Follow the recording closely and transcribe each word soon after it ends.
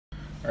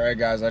Alright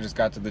guys, I just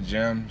got to the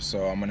gym,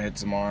 so I'm gonna hit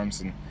some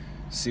arms and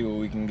see what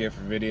we can get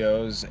for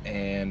videos,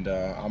 and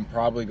I'm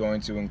probably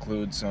going to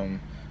include some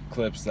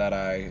clips that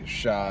I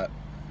shot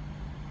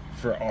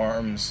for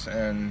arms,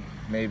 and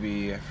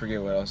maybe I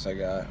forget what else I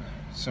got,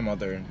 some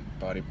other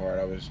body part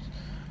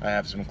I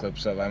have some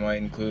clips of. I might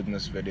include in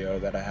this video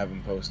that I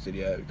haven't posted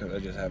yet because I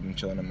just have them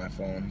chilling on my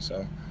phone.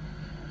 So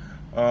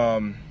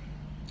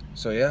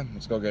yeah,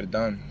 let's go get it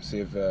done, see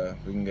if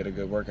we can get a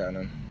good workout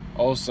in.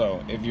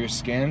 Also, if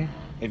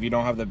you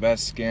don't have the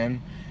best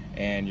skin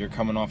and you're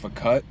coming off a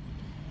cut,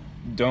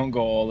 don't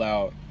go all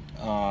out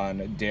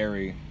on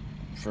dairy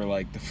for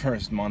like the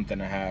first month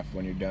and a half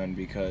when you're done,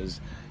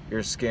 because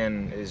your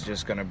skin is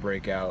just gonna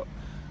break out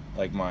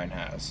like mine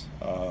has.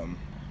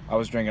 I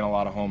was drinking a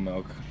lot of whole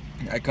milk.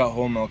 I cut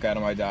whole milk out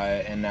of my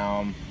diet, and now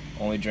I'm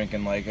only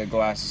drinking like a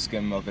glass of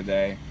skim milk a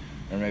day,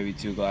 or maybe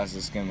 2 glasses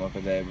of skim milk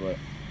a day. But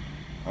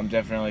I'm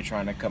definitely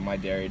trying to cut my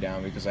dairy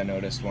down, because I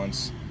noticed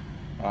once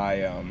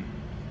I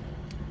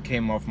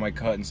came off my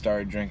cut and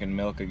started drinking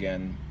milk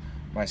again,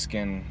 my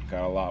skin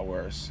got a lot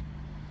worse.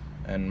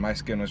 And my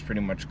skin was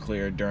pretty much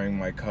clear during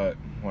my cut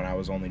when I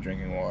was only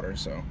drinking water.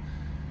 So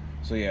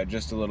yeah,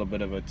 just a little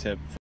bit of a tip.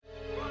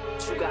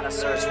 You gotta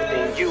search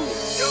within you,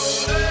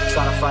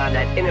 try to find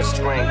that inner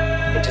strength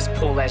and just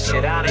pull that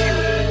shit out of you,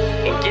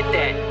 and get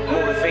that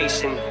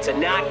motivation to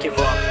not give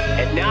up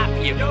and not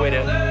be a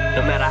quitter,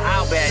 no matter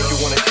how bad you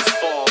wanna just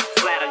fall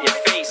flat on your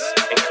face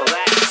and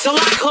collapse. Till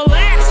I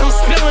collapse, I'm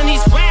spilling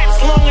these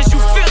raps, long as you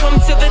feel them.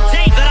 To the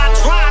day that I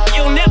drop,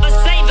 you'll never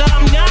say that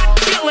I'm not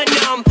killing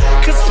them,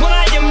 cause when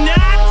I am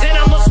not, then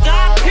I'ma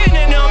stop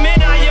pinning them.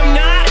 And I am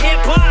not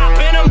hip-hop,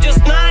 and I'm just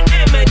not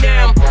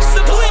Eminem.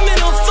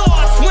 Subliminal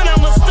thoughts when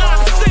I'ma stop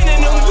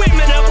sending them.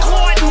 Women are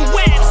caught in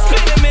web,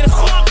 spin them in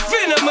hawk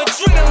venom.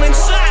 Adrenaline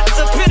shots,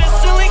 a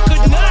penicillin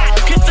could not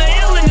get the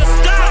illin to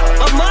stop.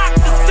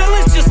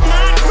 Amoxicillin's just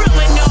not real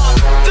enough.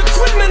 The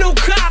criminal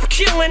cop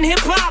killing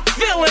hip-hop,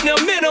 filling a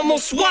minimal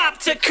swap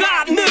to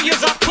cop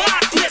millions of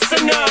pop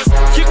listeners.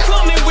 You're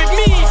coming with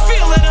me,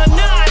 feel it or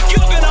not,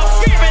 you're gonna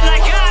fear it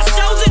like I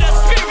shows it. A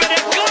spirit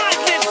of God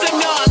lives in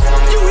us.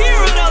 You hear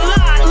it a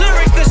lot,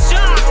 lyric the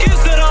shock.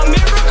 Is it a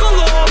miracle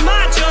or am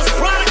I just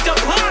product of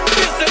pop?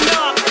 Listen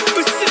up,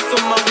 persist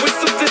on my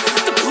whistle, this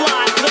is the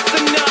plot.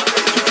 Listen up,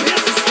 you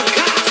peasants for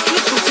cops,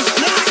 listen, just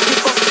not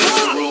give a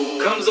fuck. The roof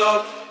comes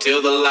off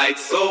till the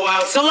lights go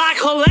out. Till I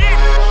collapse.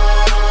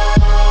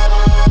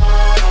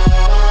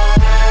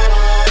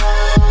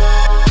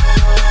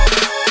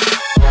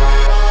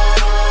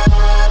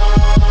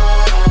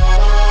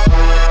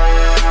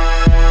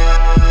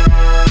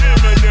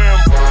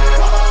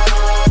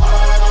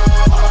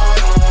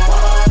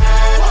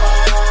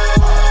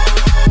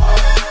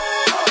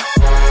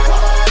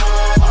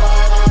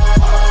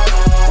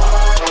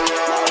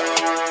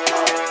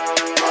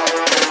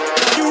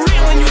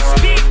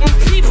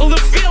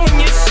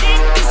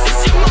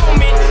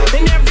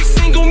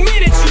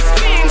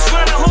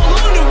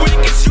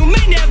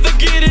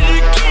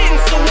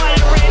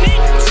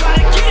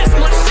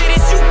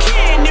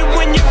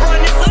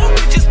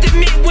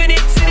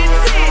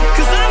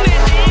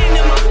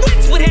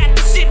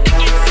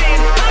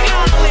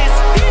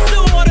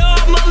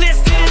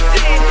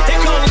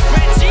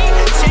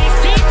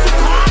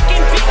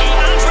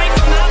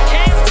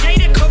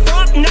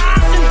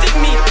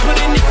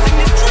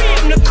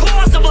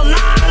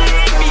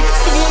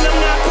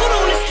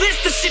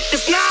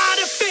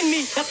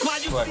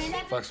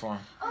 Flex for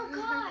him. Oh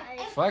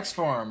God! Flex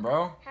for him,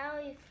 bro. How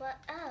you flex?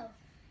 Oh.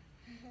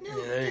 Yeah,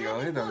 there you go.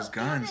 Look at those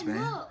guns, Gavin,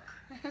 man. look.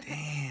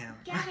 Damn.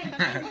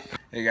 Gavin.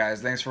 Hey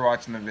guys, thanks for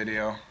watching the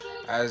video.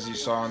 As you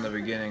saw in the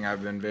beginning,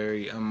 I've been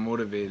very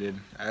unmotivated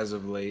as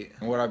of late.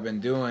 And what I've been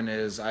doing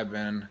is I've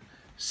been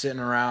sitting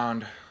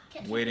around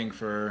waiting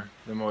for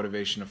the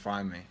motivation to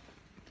find me.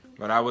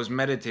 But I was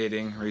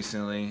meditating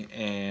recently,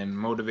 and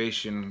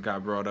motivation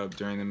got brought up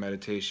during the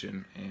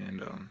meditation,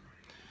 and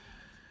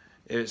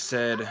it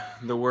said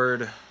the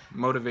word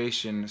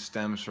motivation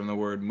stems from the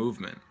word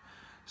movement.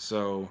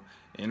 So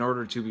in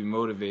order to be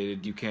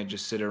motivated, you can't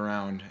just sit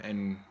around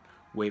and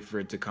wait for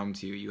it to come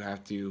to you. You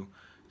have to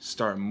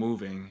start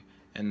moving,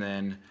 and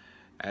then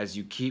as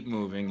you keep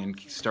moving and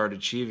start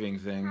achieving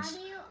things,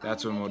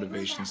 that's when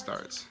motivation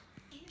starts.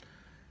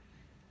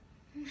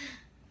 What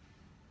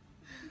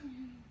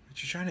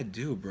you trying to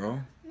do, bro?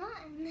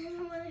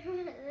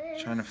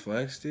 Trying to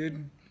flex,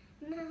 dude?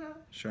 No.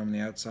 Show them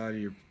the outside of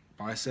your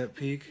bicep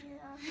peak?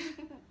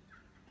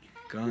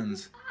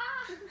 Guns.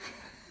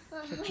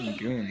 Fucking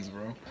goons,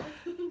 bro.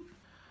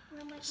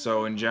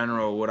 So in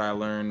general, what I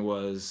learned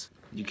was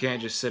you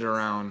can't just sit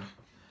around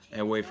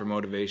and wait for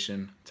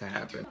motivation to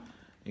happen.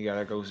 You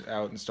gotta go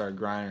out and start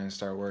grinding and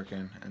start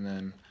working, and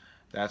then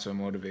that's when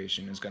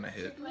motivation is gonna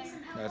hit.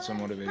 That's when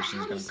motivation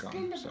is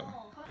gonna come.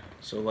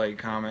 So like,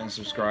 comment, and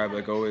subscribe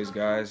like always,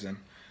 guys, and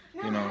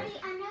you know,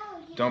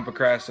 don't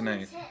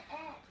procrastinate.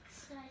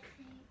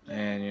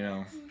 And you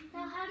know,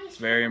 it's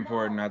very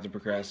important not to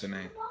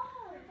procrastinate.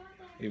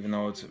 Even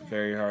though it's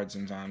very hard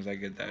sometimes, I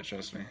get that,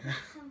 trust me.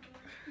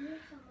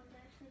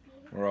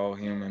 We're all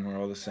human, we're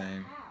all the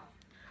same.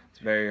 It's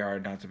very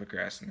hard not to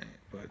procrastinate,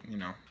 but you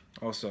know,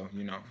 also,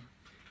 you know,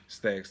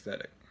 stay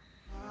aesthetic.